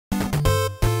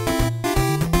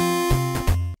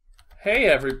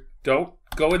Hey, don't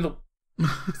go in the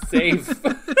save.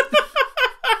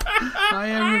 Hi,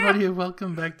 everybody, and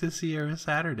welcome back to Sierra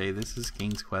Saturday. This is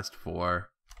King's Quest 4.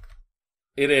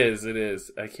 It is.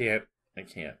 I can't.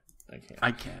 Yeah,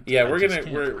 I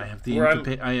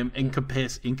am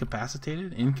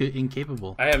incapacitated?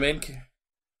 Incapable. I am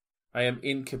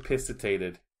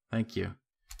incapacitated. Thank you.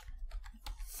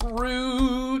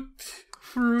 Fruit.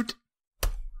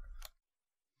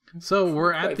 So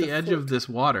we're at the edge of this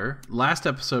water. Last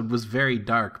episode was very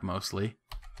dark, mostly.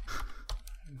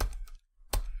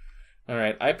 All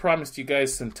right, I promised you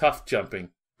guys some tough jumping.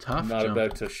 I'm not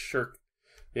about to shirk.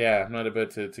 Yeah, I'm not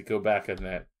about to go back on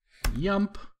that.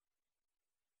 Yump.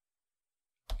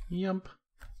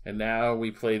 And now we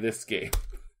play this game.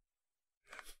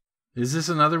 Is this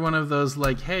another one of those,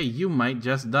 like, hey, you might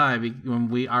just die when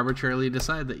we arbitrarily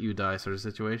decide that you die sort of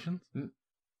situations?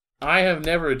 I have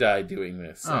never died doing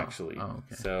this, actually. Oh,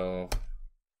 okay.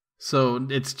 So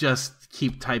it's just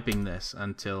keep typing this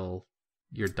until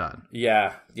you're done.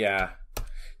 Yeah.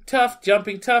 Tough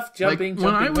jumping. Like,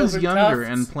 when I was younger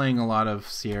and playing a lot of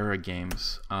Sierra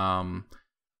games, I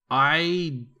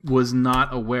was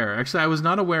not aware. Actually, I was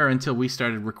not aware until we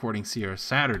started recording Sierra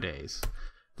Saturdays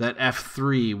that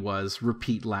F3 was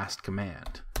repeat last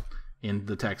command in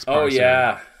the text parser. Oh,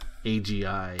 yeah.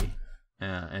 AGI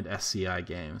and SCI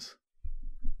games.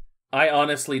 I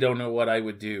honestly don't know what I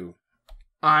would do.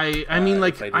 I mean,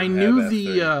 like, I knew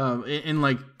in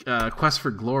Quest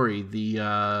for Glory, the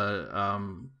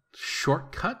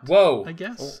shortcut. Whoa! I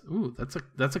guess. Oh. Ooh,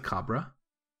 that's a cobra.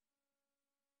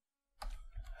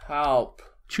 Help!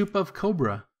 Chup of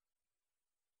cobra.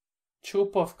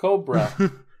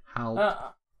 Help!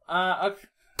 All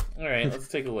right, let's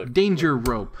take a look. Danger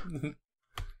rope.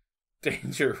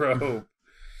 Danger rope.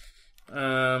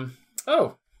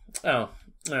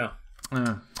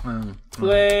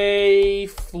 Play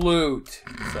flute.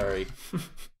 Sorry.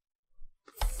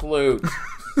 Flute.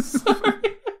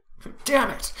 Sorry. Damn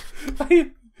it!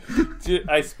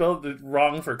 I spelled it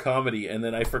wrong for comedy, and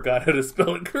then I forgot how to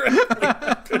spell it correctly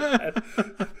after that.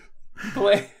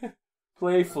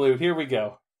 Play flute. Here we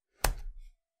go.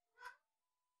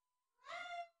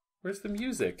 Where's the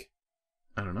music?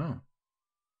 I don't know.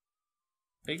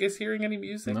 Are you guys hearing any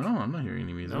music? No, I'm not hearing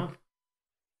any music. No.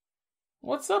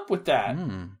 What's up with that?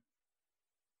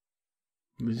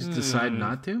 We just decide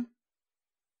not to?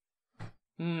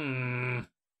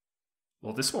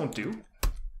 Well, this won't do.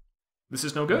 This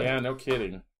is no good. Yeah, no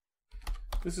kidding.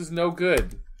 This is no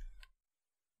good.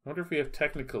 I wonder if we have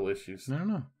technical issues. I don't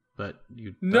know, but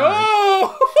you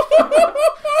No!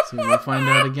 So we'll find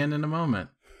out again in a moment.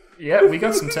 Yeah, we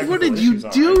got some technical issues.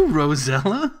 What did you do,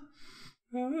 Rosella?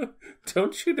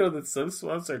 Don't you know that some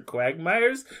swamps are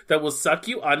quagmires that will suck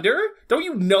you under? Don't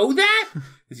you know that?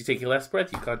 As you take your last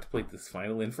breath, you contemplate this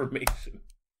final information.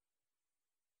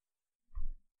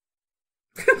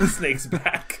 The snake's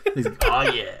back. He's like,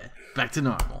 oh yeah, back to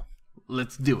normal.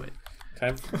 Let's do it.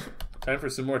 Time for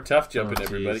some more tough jumping,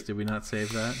 everybody. Did we not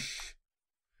save that?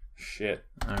 Shit.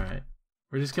 All right.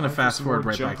 We're just going to fast forward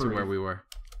right back to where we were.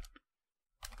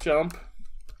 Jump.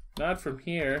 Not from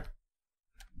here.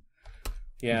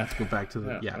 Yeah. Let's go back to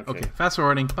the... Yeah, okay. Fast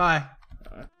forwarding. Bye.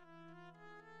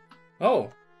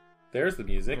 Oh. There's the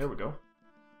music. There we go.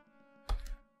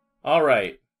 All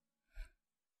right.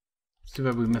 It's too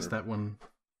bad we missed that one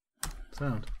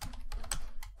sound.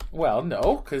 Well,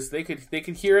 no, because they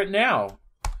could hear it now.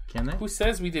 Can they? Who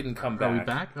says we didn't come back? Are we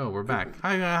back? Oh, we're back.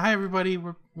 Hi, everybody.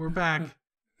 We're back.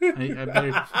 I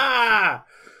better...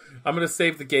 I'm going to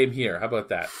save the game here. How about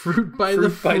that? Fruit by the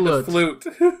flute.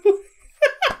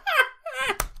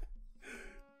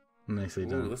 Nicely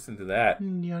done. Ooh, listen to that.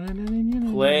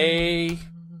 Play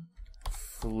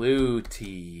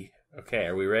fluty. Okay,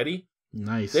 are we ready?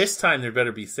 Nice. This time there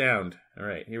better be sound. All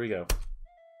right, here we go.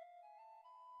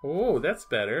 Oh, that's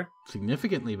better.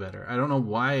 Significantly better. I don't know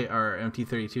why our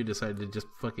MT-32 decided to just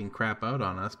fucking crap out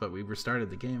on us, but we restarted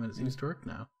the game and it seems to work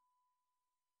now.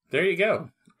 There you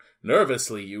go.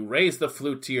 Nervously, you raise the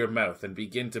flute to your mouth and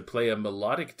begin to play a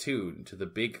melodic tune to the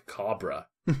big cobra,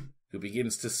 who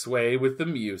begins to sway with the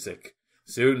music.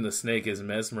 Soon the snake is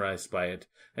mesmerized by it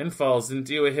and falls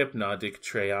into a hypnotic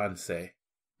trance. All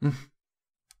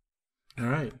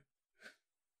right.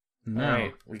 Now. All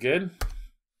right, we good?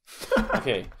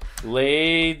 Okay.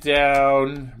 Lay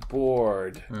down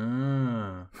board.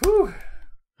 Whew.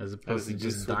 As opposed to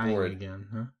just dying again,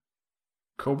 huh?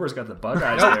 Cobra's got the bug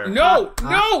eyes there. No,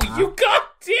 you god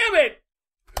damn it!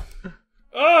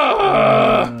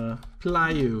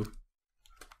 Plyu.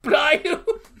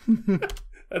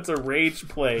 That's a rage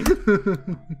play.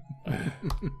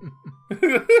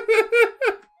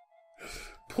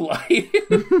 Plyu.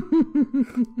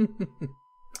 right?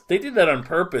 They did that on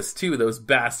purpose too, those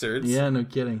bastards. Yeah, no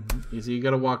kidding. So you got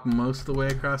to walk most of the way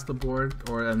across the board,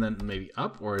 and then maybe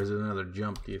up, or is it another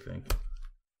jump? Do you think?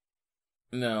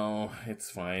 No, it's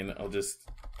fine. I'll just.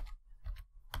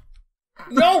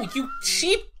 No, you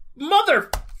cheap mother!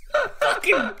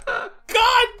 Fucking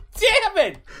God damn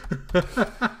it!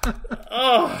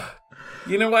 Oh,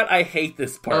 you know what? I hate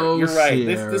this part. Oh, You're right.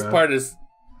 Sierra. This part is.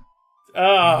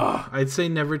 Oh, I'd say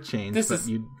never change, This but is-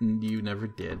 you never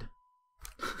did.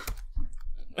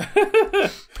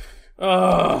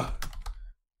 oh,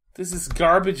 this is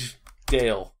Garbage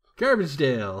Dale. Garbage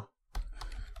Dale.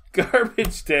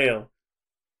 Garbage Dale.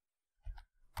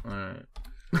 All right.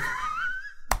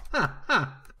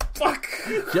 Fuck.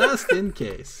 Just in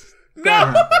case. No,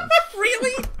 That happens.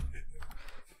 really?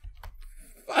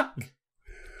 Fuck.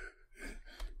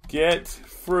 Get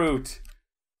fruit.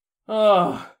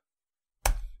 Oh.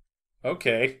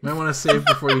 Okay. Might want to save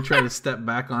before you try to step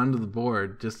back onto the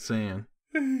board. Just saying.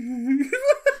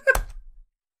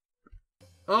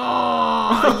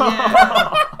 Oh,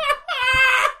 yeah.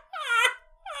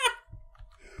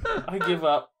 I give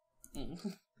up.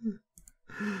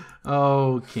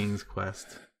 Oh, King's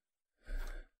Quest.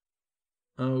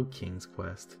 Oh, King's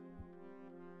Quest.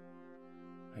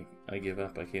 I give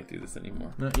up. I can't do this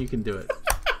anymore. No, you can do it.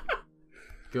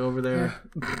 Go over there.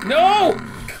 No!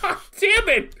 God damn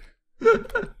it!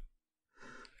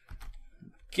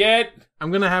 Get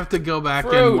I'm gonna have to go back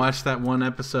Fruit. and watch that one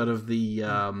episode of the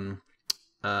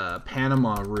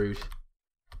Panama route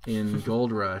in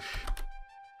Gold Rush.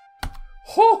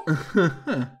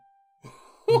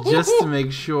 Just to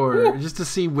make sure, just to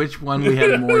see which one we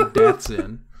had more deaths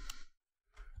in.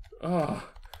 Oh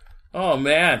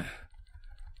man,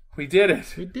 we did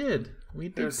it. We did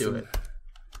There's do some- it.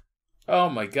 Oh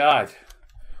my god.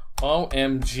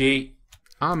 OMG.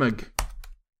 Amig,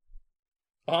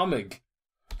 Omig.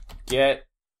 Get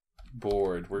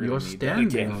bored. We're you're gonna need that standing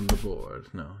again. on the board.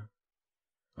 No.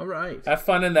 All right. Have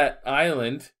fun in that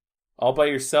island, all by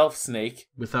yourself, Snake.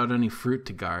 Without any fruit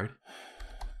to guard.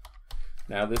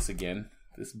 Now this again.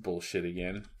 This bullshit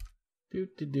again.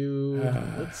 Do.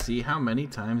 Let's see how many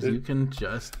times you can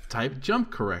just type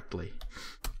jump correctly.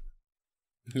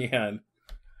 Yeah.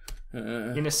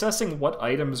 In assessing what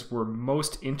items were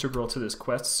most integral to this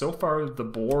quest, so far the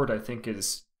board I think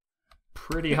is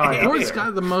pretty high up Board's there.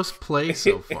 got the most play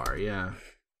so far, yeah.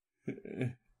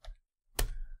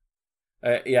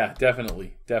 Yeah,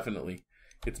 definitely.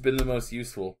 It's been the most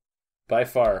useful. By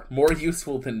far. More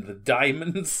useful than the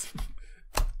diamonds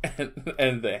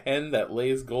and the hen that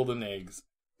lays golden eggs.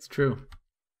 It's true.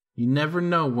 You never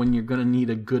know when you're going to need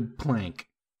a good plank.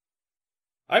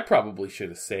 I probably should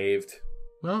have saved.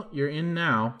 Well, you're in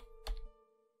now.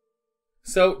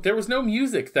 So, there was no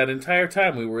music that entire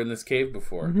time we were in this cave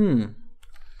before.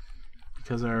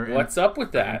 Because our What's up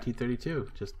with that?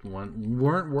 MT-32 just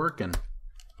weren't working.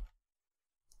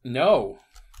 No.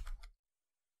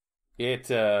 It,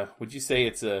 would you say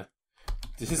it's a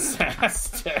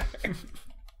disaster?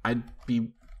 I'd be...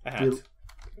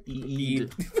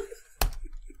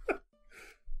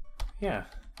 Yeah,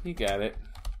 you got it.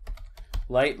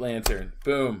 Light lantern.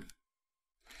 Boom.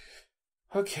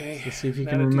 Okay. Let's see if you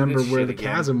now can to do remember this where shit the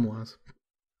again. chasm was.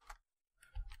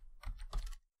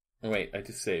 Oh, wait, I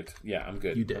just saved. Yeah, I'm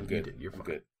good. You did, I'm good. you did. You're I'm fine.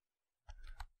 good.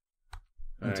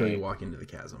 Until you Alright. walk into the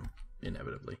chasm,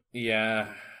 inevitably. Yeah.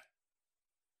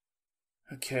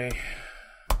 Okay.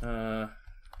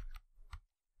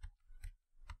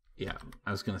 Yeah,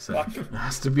 I was going to say. Fuck. It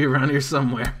has to be around here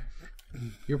somewhere.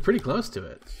 You're pretty close to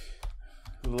it.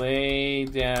 Lay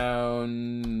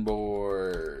down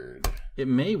board. It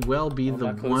may well be Oh, the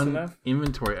not close one enough?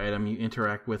 inventory item you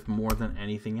interact with more than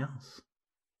anything else.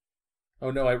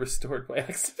 Oh no, I restored by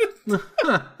accident.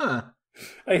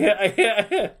 I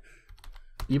hit.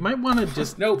 You might want to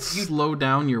just No, you- slow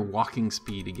down your walking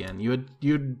speed again.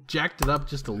 You jacked it up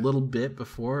just a little bit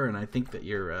before, and I think that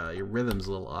your rhythm's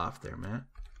a little off there, Matt.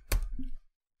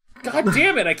 God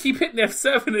damn it! I keep hitting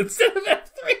F7 instead of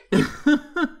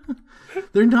F3.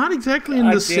 They're not exactly in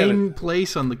God the damn same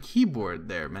place on the keyboard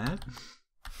there, Matt.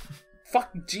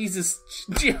 Fuck Jesus.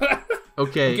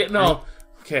 Okay. I'm getting all.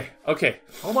 Okay.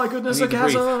 Oh my goodness, I a need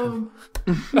to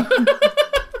breathe. chasm!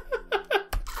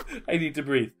 I need to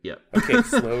breathe. Yep. Okay,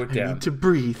 slow it I down. need to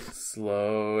breathe.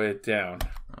 Slow it down.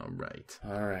 All right.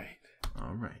 All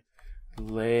right.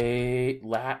 Lay.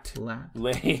 Lat.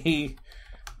 Lay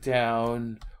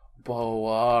down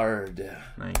board.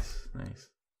 Nice.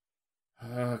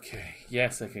 Okay.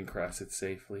 Yes, I can cross it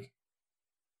safely.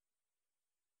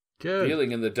 Good.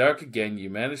 Feeling in the dark again, you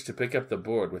manage to pick up the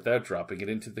board without dropping it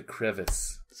into the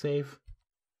crevice. Save.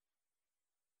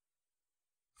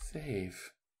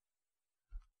 Save.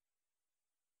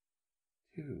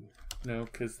 2. No,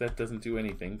 because that doesn't do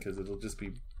anything, because it'll just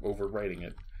be overwriting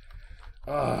it.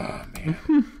 Oh,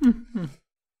 man.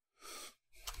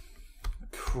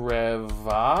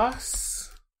 Crevasse.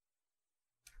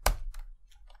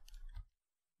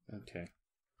 Okay.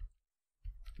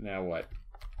 Now what?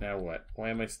 Now what? Why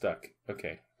am I stuck?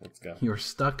 Okay, let's go. You're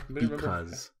stuck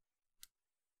because...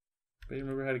 Do you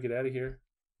remember how to get out of here?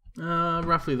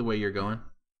 Roughly the way you're going.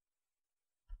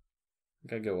 I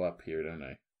think I go up here, don't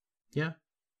I? Yeah.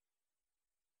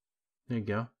 There you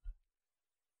go.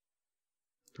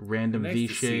 Random Nice V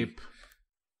shape.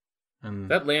 And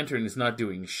that lantern is not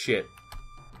doing shit.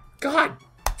 God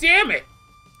damn it!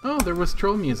 Oh, there was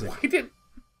troll music. Why did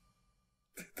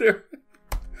there?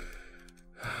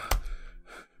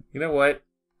 You know what?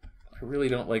 I really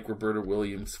don't like Roberta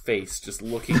Williams' face just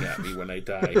looking at me when I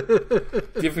die,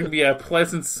 giving me a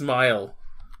pleasant smile.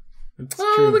 It's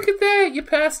oh, true. Look at that! You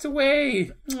passed away.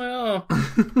 Oh,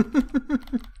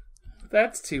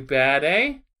 that's too bad,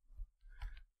 eh?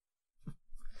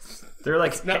 They're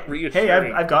like, it's not hey,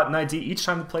 reassuring. I've got an idea. Each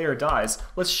time the player dies,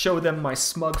 let's show them my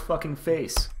smug fucking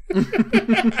face.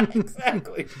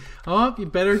 Exactly. Oh, you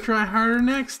better try harder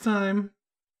next time.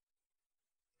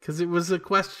 Because it was a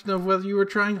question of whether you were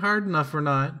trying hard enough or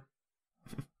not.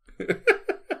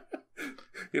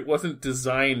 It wasn't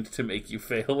designed to make you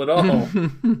fail at all.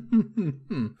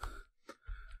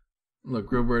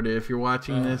 Look, Roberta, if you're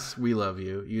watching this, we love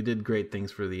you. You did great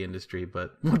things for the industry,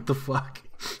 but what the fuck?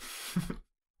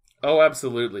 Oh,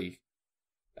 absolutely.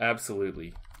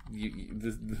 Absolutely.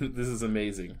 This is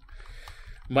amazing.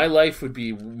 My life would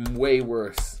be way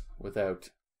worse without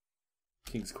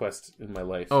King's Quest in my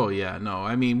life. Oh, yeah, no.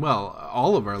 I mean, well,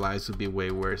 all of our lives would be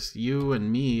way worse. You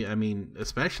and me, I mean,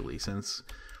 especially since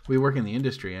we work in the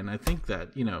industry. And I think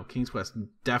that, you know, King's Quest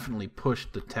definitely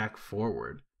pushed the tech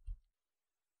forward.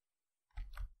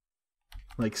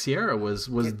 Like, Sierra was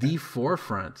the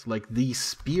forefront, like the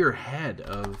spearhead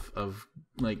of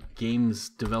like games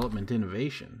development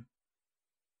innovation.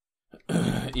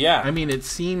 Yeah. I mean, it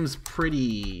seems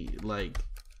pretty like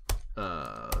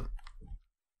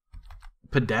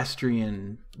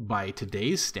pedestrian by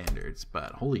today's standards,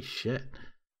 but holy shit.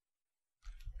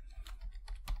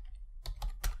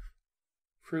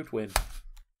 Fruit win.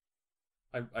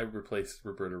 I replaced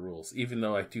Roberta Rules, even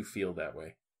though I do feel that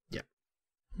way. Yeah.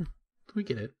 We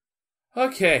get it.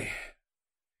 Okay.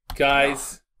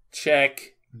 Guys,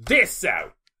 check this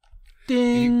out.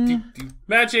 Ding.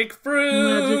 Magic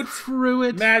fruit. Magic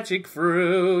fruit. Magic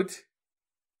fruit.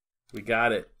 We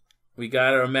got it. We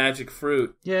got our magic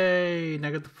fruit. Yay! Now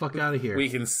get the fuck out of here. We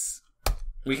can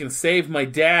save my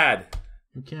dad.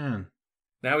 We can.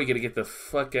 Now we gotta get the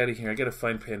fuck out of here. I gotta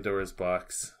find Pandora's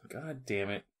box. God damn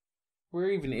it. Where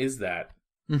even is that?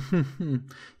 Yeah,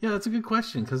 that's a good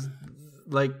question, because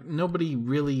like nobody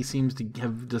really seems to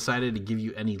have decided to give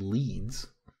you any leads.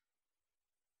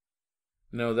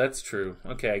 No, that's true.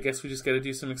 Okay, I guess we just gotta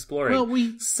do some exploring.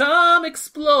 Well, some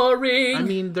exploring! I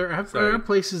mean, there are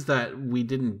places that we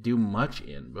didn't do much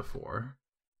in before.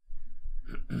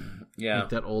 Yeah. Like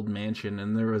that old mansion,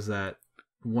 and there was that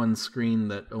one screen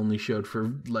that only showed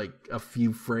for like a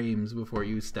few frames before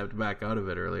you stepped back out of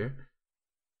it earlier.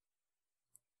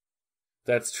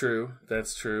 That's true.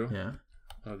 That's true. Yeah.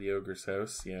 Oh, the ogre's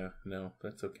house. Yeah, no,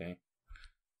 that's okay.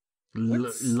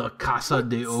 La Casa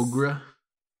de Ogre.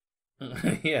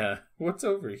 Yeah, what's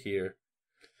over here?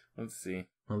 Let's see.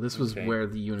 Well, this was where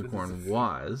the unicorn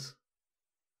was.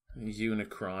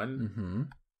 Unicron. Mm-hmm.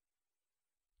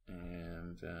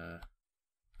 And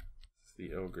it's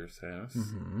the ogre's house.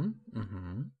 Mm-hmm.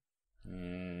 Mm-hmm.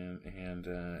 And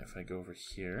if I go over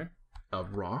here, a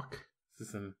rock.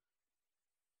 This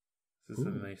is a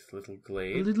nice little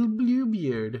glade. A little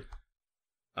Bluebeard.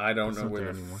 I don't know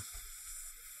where the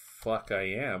fuck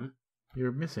I am.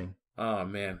 You're missing. Oh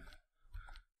man.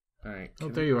 All right. Oh,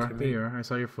 there you are. There you are. I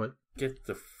saw your foot. Get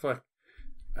the fuck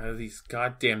out of these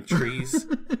goddamn trees.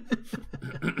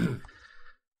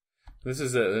 This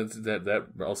is that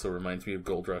also reminds me of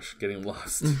Gold Rush, getting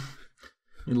lost.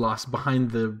 You lost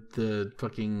behind the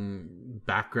fucking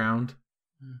background.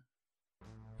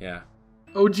 Yeah.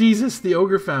 Oh Jesus, the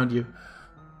ogre found you.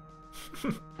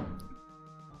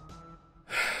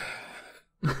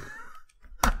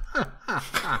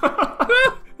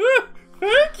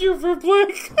 Thank you for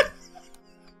Blake.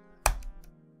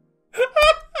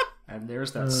 And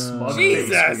there's that smug face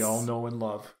we all know and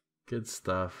love. Good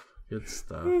stuff. Good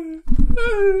stuff.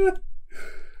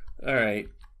 All right,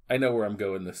 I know where I'm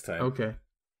going this time. Okay.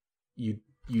 You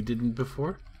didn't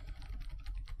before?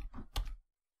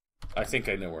 I think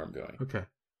I know where I'm going. Okay.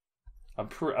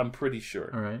 I'm pretty sure.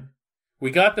 All right.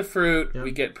 We got the fruit. Yep.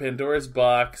 We get Pandora's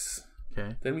box.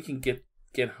 Okay. Then we can get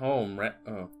home, right?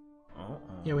 Oh.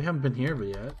 Yeah, we haven't been here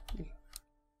yet.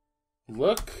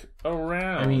 Look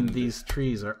around. I mean, these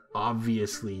trees are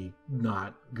obviously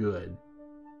not good.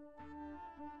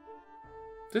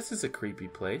 This is a creepy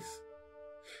place.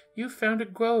 You found a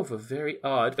grove of very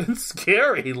odd and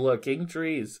scary-looking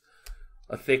trees.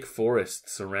 A thick forest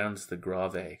surrounds the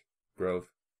grove.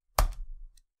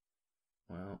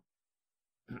 Well,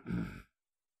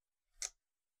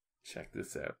 check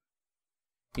this out.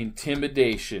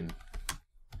 Intimidation.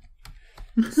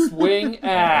 Swing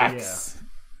axe.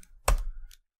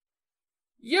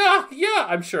 Yeah,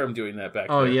 I'm sure I'm doing that back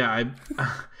there. Oh, yeah,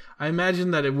 I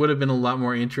imagine that it would have been a lot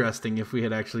more interesting if we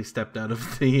had actually stepped out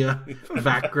of the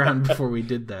background before we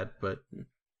did that, but...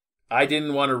 I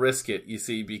didn't want to risk it, you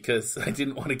see, because I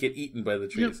didn't want to get eaten by the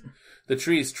trees. Yep. The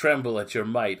trees tremble at your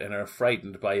might and are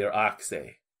frightened by your oxe.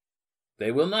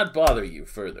 They will not bother you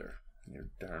further. You're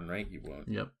darn right you won't.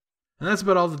 Yep. And that's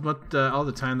about all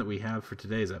the time that we have for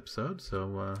today's episode,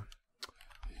 so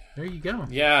there you go.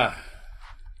 Yeah.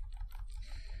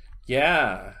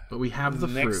 But we have the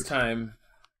fruit. Next time.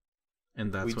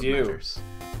 And that's what matters.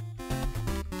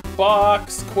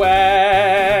 Box Quest!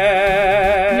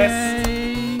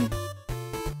 Yay!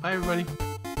 Bye, everybody.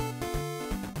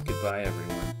 Goodbye,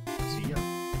 everyone. See ya.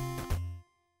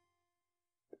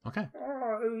 Okay.